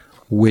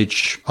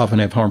 which often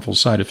have harmful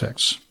side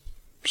effects.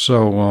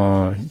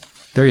 So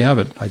there you have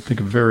it. I think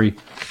a very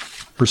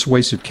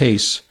persuasive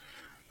case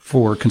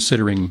for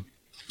considering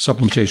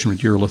supplementation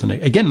with urolithin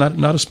A. Again,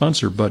 not a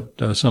sponsor,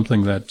 but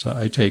something that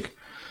I take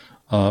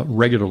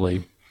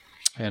regularly,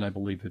 and I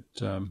believe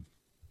it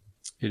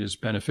is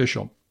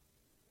beneficial.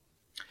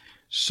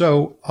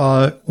 So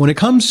when it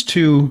comes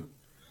to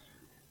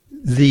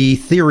the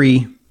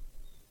theory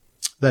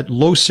that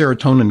low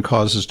serotonin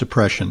causes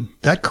depression,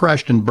 that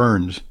crashed and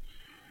burned,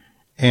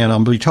 and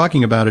I'll be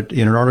talking about it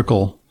in an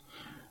article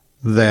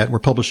that we're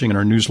publishing in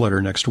our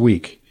newsletter next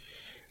week.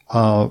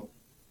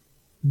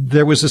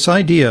 There was this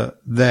idea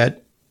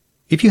that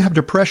if you have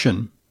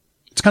depression,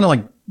 it's kind of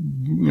like,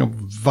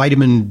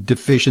 vitamin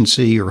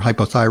deficiency or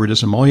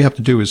hypothyroidism. All you have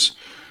to do is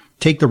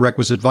take the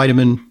requisite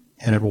vitamin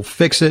and it will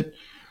fix it.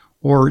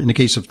 Or in the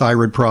case of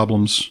thyroid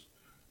problems,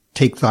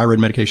 take thyroid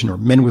medication, or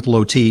men with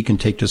low T can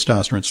take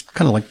testosterone. It's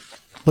kind of like,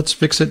 let's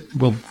fix it.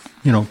 We'll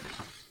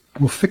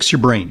fix your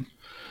brain.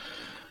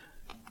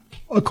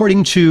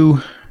 According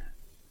to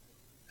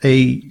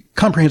a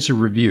comprehensive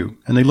review,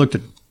 and they looked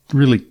at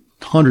really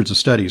hundreds of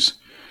studies,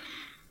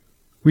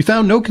 we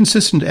found no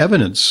consistent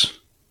evidence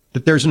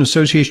that there's an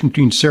association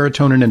between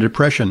serotonin and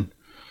depression.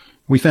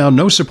 We found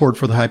no support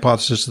for the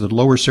hypothesis that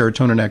lower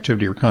serotonin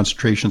activity or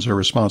concentrations are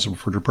responsible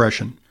for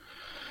depression.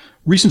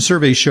 Recent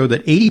surveys show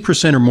that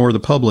 80% or more of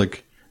the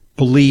public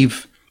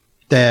believe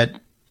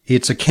that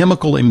it's a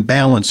chemical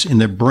imbalance in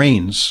their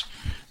brains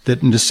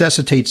that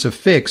necessitates a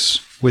fix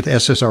with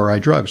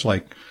SSRI drugs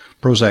like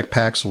Prozac,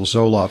 Paxil,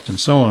 Zoloft, and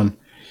so on.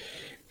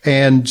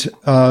 And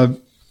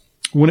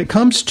when it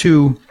comes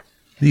to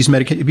these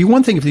medications, it'd be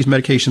one thing if these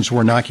medications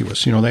were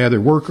innocuous. They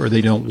either work or they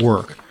don't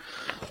work.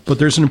 But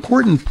there's an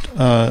important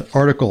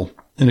article,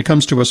 and it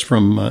comes to us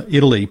from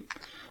Italy.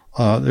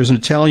 There's an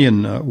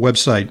Italian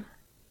website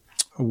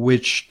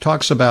which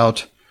talks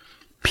about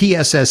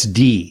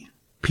PSSD.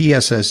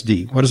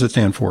 PSSD. What does it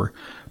stand for?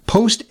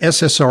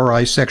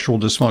 Post-SSRI sexual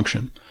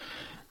dysfunction.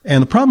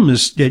 And the problem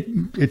is that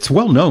it's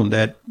well known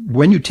that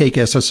when you take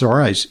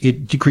SSRIs,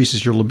 it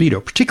decreases your libido,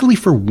 particularly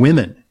for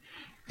women.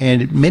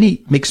 And it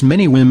makes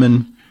many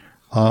women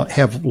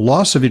have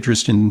loss of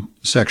interest in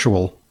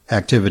sexual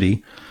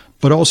activity,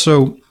 but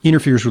also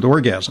interferes with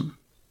orgasm,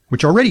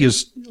 which already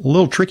is a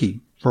little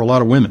tricky for a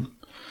lot of women.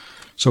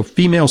 So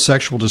female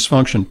sexual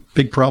dysfunction,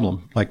 big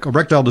problem. Like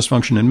erectile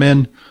dysfunction in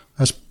men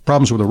has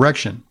problems with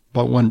erection.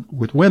 But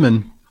with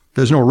women,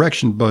 there's no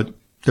erection, but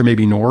there may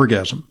be no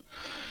orgasm.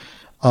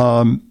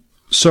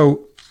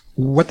 So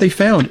what they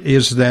found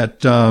is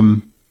that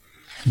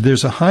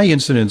there's a high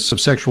incidence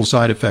of sexual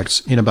side effects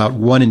in about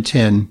 1 in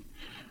 10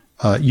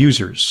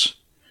 users.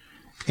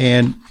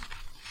 And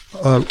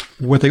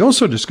what they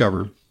also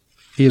discover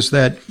is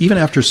that even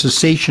after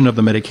cessation of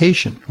the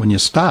medication, when you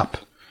stop,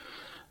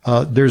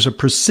 there's a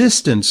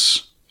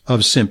persistence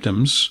of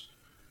symptoms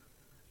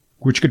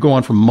which could go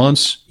on for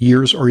months,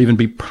 years, or even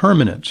be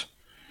permanent.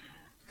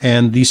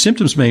 And these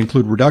symptoms may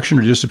include reduction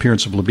or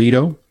disappearance of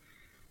libido,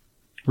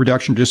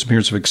 reduction or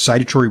disappearance of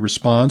excitatory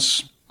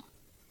response,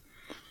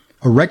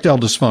 erectile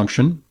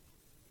dysfunction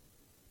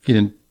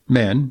in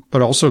men,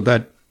 but also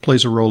that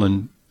plays a role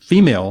in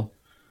female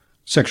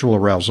sexual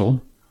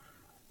arousal,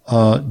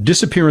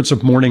 disappearance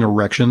of morning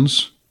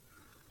erections,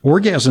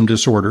 orgasm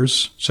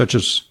disorders such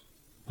as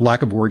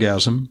lack of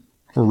orgasm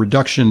or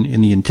reduction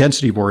in the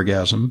intensity of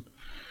orgasm,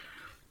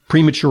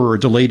 premature or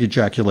delayed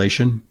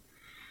ejaculation,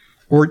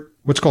 or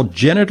what's called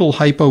genital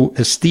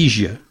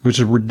hypoesthesia, which is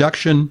a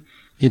reduction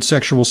in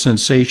sexual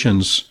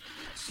sensations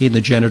in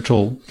the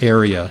genital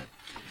area.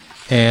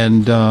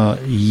 And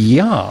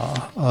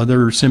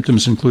other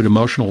symptoms include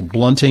emotional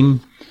blunting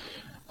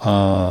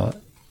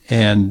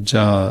and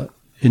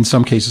in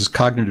some cases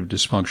cognitive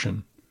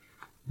dysfunction,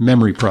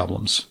 memory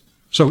problems.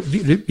 So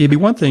it'd be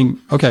one thing,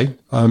 okay,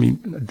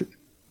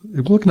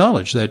 we'll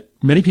acknowledge that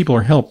many people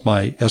are helped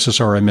by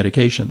SSRI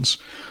medications,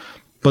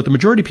 but the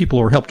majority of people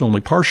are helped only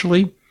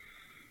partially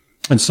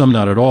and some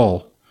not at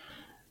all,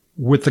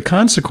 with the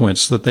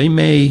consequence that they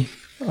may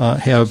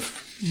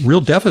have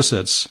real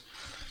deficits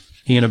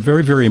in a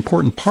very, very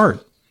important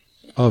part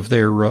of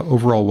their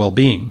overall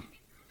well-being,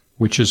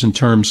 which is in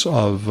terms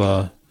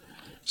of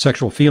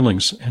sexual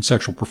feelings and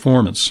sexual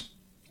performance,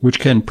 which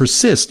can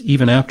persist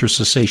even after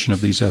cessation of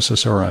these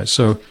SSRIs.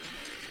 So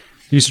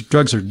these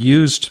drugs are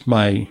used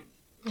by,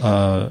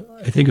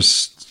 I think a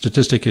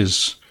statistic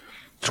is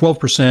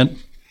 12%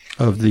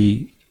 of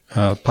the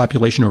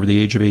population over the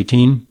age of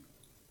 18.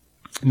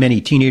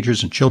 Many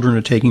teenagers and children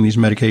are taking these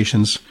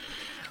medications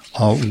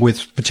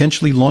with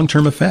potentially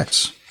long-term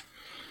effects.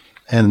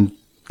 And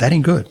that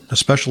ain't good,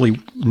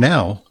 especially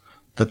now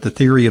that the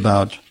theory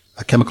about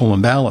a chemical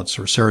imbalance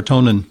or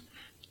serotonin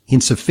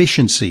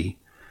insufficiency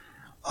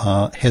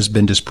has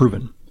been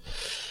disproven.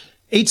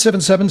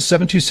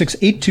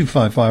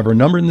 877-726-8255, our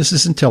number, and this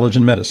is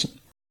Intelligent Medicine.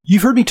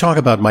 You've heard me talk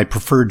about my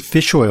preferred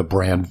fish oil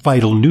brand,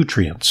 Vital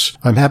Nutrients.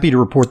 I'm happy to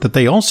report that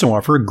they also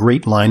offer a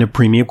great line of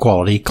premium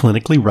quality,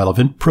 clinically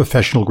relevant,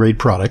 professional-grade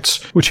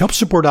products, which help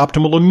support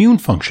optimal immune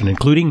function,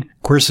 including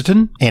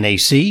quercetin,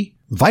 NAC,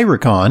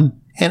 Viricon,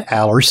 and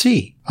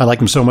Aller-C. I like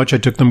them so much I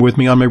took them with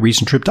me on my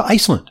recent trip to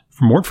Iceland.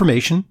 For more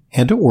information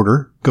and to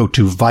order, go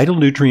to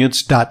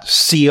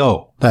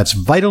vitalnutrients.co. That's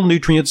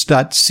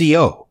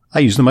vitalnutrients.co. I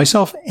use them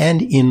myself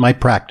and in my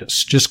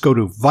practice. Just go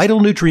to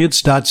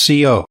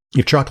vitalnutrients.co.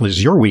 If chocolate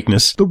is your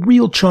weakness, the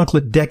real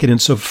chocolate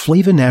decadence of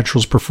Flava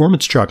Naturals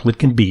Performance Chocolate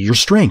can be your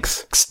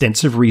strength.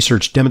 Extensive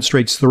research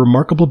demonstrates the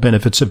remarkable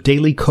benefits of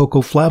daily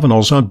cocoa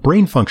flavanols on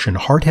brain function,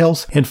 heart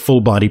health, and full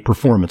body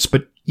performance.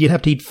 But you'd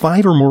have to eat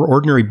 5 or more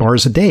ordinary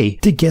bars a day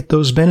to get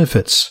those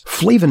benefits.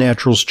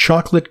 Flavonatural's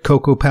chocolate,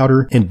 cocoa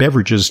powder, and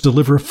beverages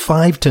deliver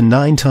 5 to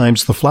 9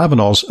 times the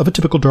flavanols of a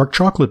typical dark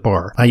chocolate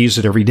bar. I use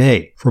it every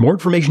day. For more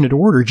information and to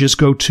order, just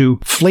go to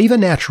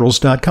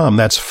flavonaturals.com.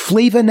 That's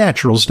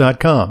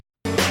flavonaturals.com.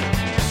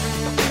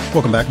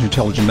 Welcome back to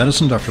Intelligent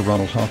Medicine. Dr.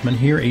 Ronald Hoffman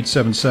here,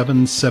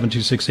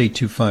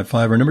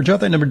 877-726-8255. Our number,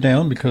 jot that number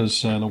down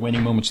because in the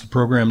waning moments of the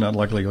program, not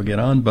likely you'll get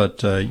on,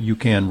 but you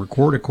can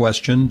record a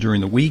question during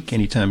the week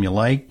anytime you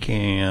like,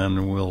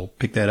 and we'll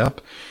pick that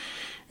up,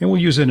 and we'll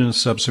use it in a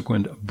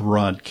subsequent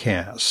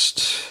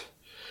broadcast.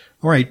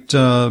 All right.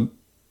 A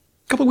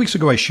couple of weeks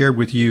ago, I shared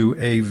with you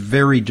a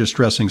very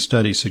distressing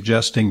study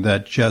suggesting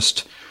that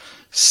just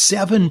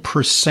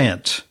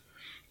 7%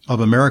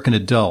 of American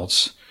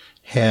adults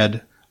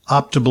had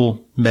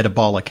optimal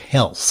metabolic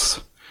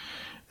health,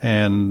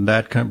 and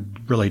that kind of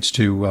relates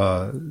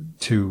to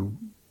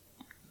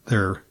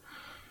their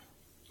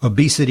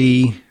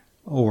obesity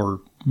or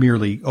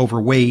merely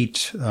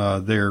overweight,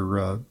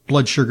 their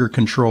blood sugar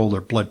control, their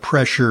blood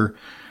pressure,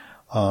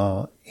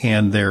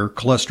 and their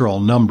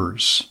cholesterol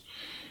numbers.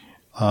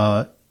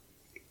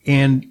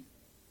 And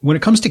when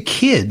it comes to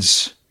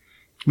kids,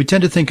 we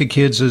tend to think of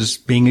kids as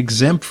being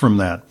exempt from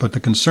that, but the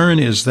concern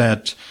is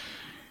that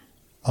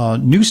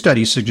new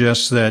studies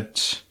suggest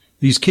that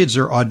these kids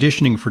are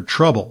auditioning for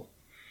trouble.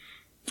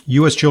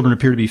 U.S. children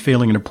appear to be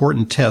failing an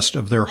important test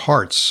of their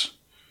hearts.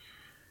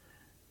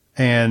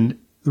 And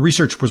the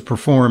research was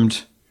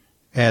performed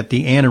at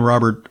the Ann and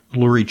Robert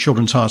Lurie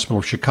Children's Hospital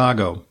of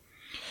Chicago.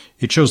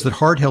 It shows that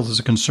heart health is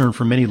a concern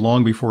for many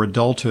long before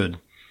adulthood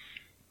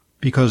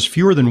because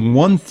fewer than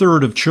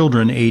 1/3 of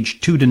children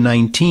aged 2 to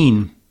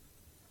 19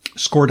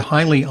 scored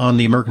highly on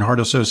the American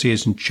Heart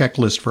Association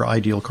checklist for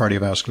ideal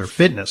cardiovascular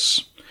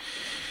fitness.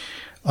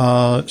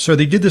 So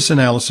they did this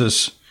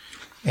analysis,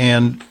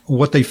 and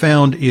what they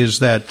found is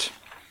that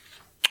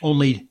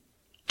only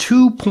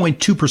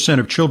 2.2%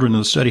 of children in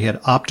the study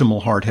had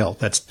optimal heart health.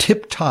 That's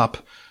tip-top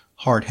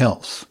heart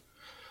health.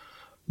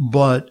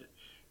 But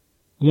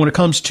when it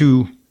comes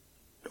to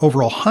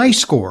overall high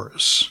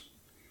scores,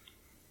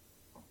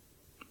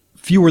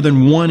 fewer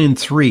than 1 in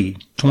 3,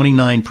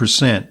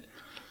 29%,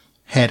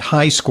 had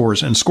high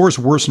scores, and scores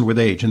worsened with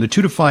age. In the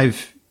 2 to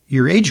 5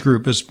 year age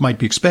group, as might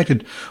be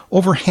expected,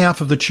 over half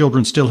of the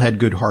children still had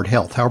good heart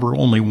health. However,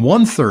 only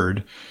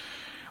 1/3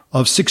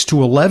 of 6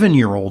 to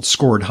 11-year-olds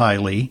scored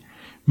highly.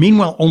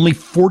 Meanwhile, only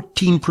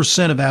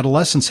 14% of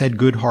adolescents had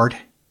good heart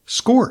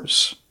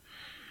scores.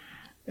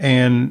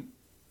 And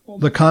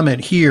the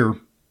comment here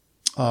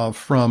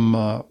from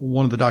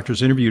one of the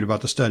doctors interviewed about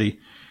the study,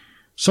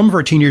 some of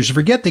our teenagers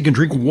forget they can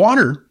drink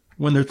water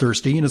when they're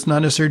thirsty, and it's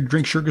not necessary to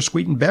drink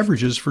sugar-sweetened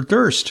beverages for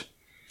thirst.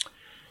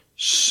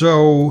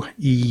 So,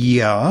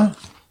 yeah,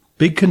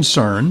 big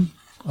concern.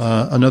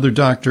 Another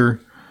doctor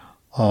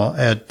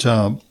at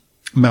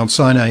Mount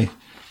Sinai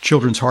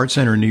Children's Heart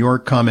Center in New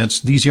York comments,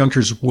 these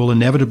youngsters will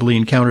inevitably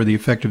encounter the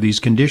effect of these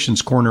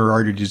conditions, coronary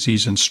artery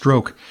disease and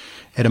stroke,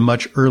 at a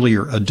much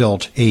earlier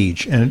adult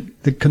age. And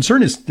the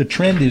concern is the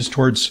trend is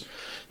towards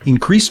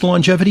increased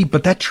longevity,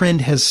 but that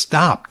trend has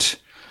stopped.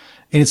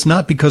 And it's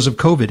not because of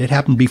COVID. It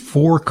happened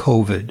before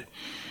COVID.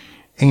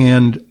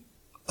 And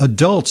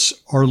adults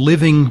are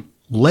living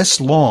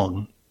less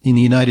long in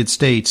the United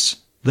States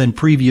than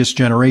previous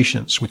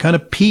generations. We kind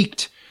of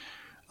peaked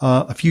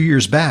a few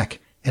years back,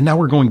 and now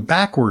we're going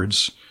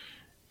backwards.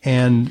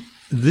 And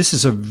this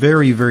is a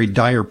very, very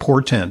dire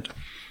portent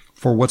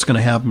for what's going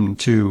to happen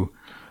to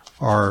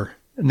our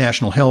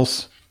national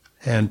health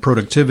and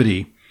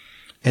productivity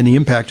and the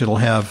impact it'll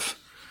have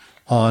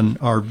on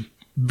our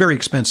very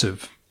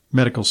expensive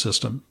medical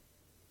system.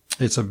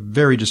 It's a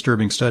very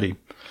disturbing study.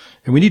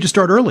 And we need to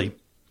start early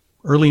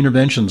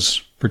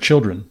interventions for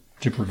children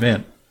to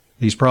prevent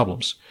these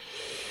problems.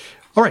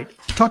 All right.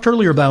 Talked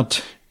earlier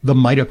about the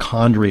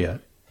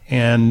mitochondria,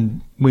 and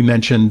we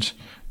mentioned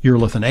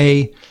urolithin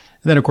A. And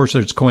then, of course,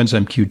 there's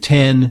coenzyme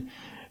Q10,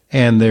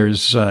 and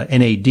there's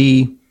NAD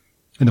in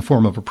the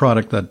form of a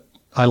product that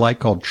I like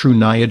called True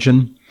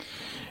Niagen,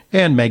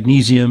 and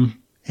magnesium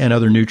and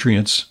other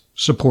nutrients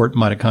support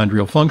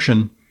mitochondrial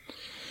function.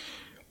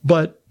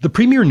 But the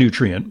premier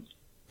nutrient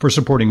for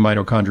supporting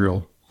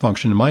mitochondrial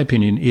function, in my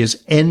opinion,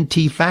 is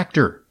NT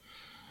factor.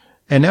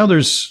 And now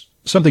there's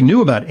something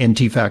new about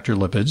NT factor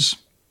lipids.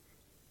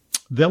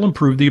 They'll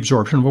improve the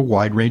absorption of a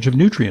wide range of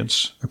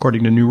nutrients,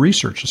 according to new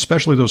research,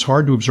 especially those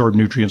hard-to-absorb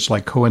nutrients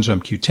like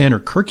coenzyme Q10 or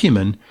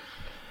curcumin,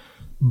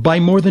 by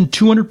more than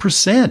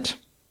 200%.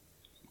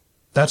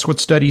 That's what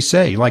studies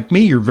say. Like me,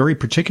 you're very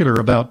particular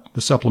about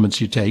the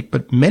supplements you take,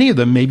 but many of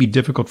them may be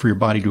difficult for your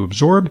body to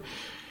absorb.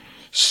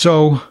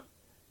 So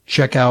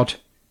check out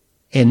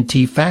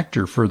NT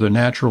Factor for the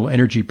natural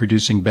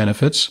energy-producing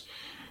benefits.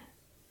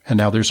 And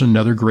now there's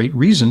another great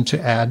reason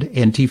to add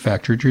NT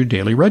Factor to your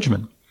daily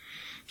regimen.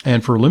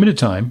 And for a limited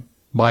time,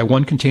 buy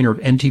 1 container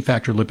of NT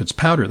Factor Lipids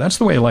powder. That's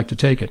the way I like to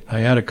take it.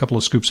 I add a couple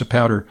of scoops of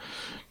powder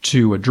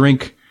to a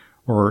drink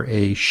or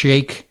a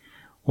shake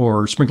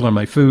or sprinkle on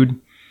my food,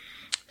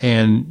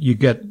 and you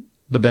get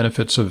the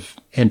benefits of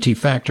NT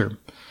Factor.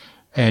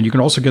 And you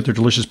can also get their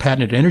delicious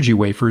patented energy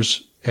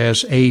wafers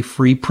as a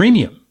free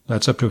premium.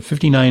 That's up to a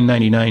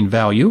 $59.99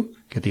 value.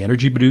 Get the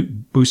energy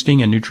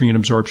boosting and nutrient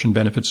absorption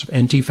benefits of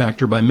NT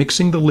Factor by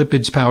mixing the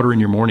lipids powder in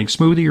your morning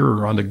smoothie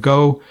or on the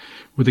go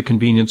with the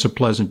convenience of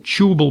pleasant,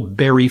 chewable,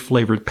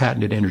 berry-flavored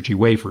patented energy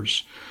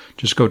wafers.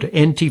 Just go to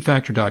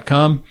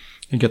ntfactor.com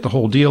and get the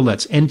whole deal.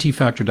 That's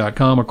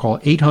ntfactor.com or call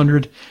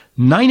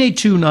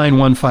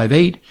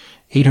 800-982-9158,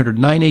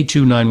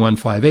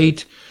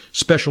 800-982-9158.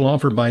 Special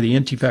offer: buy the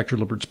NT Factor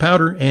Lipids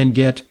powder and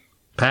get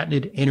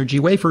patented energy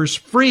wafers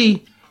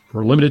free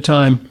for a limited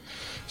time.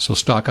 So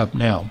stock up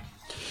now.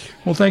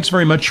 Well, thanks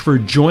very much for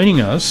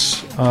joining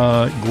us.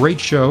 Great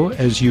show,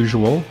 as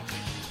usual.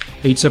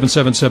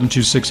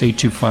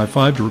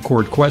 877-726-8255 to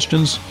record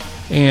questions.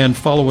 And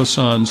follow us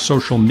on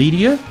social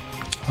media.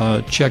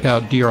 Check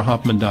out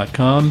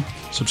drhoffman.com.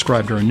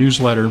 Subscribe to our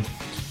newsletter.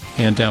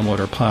 And download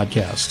our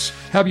podcasts.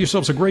 Have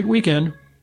yourselves a great weekend.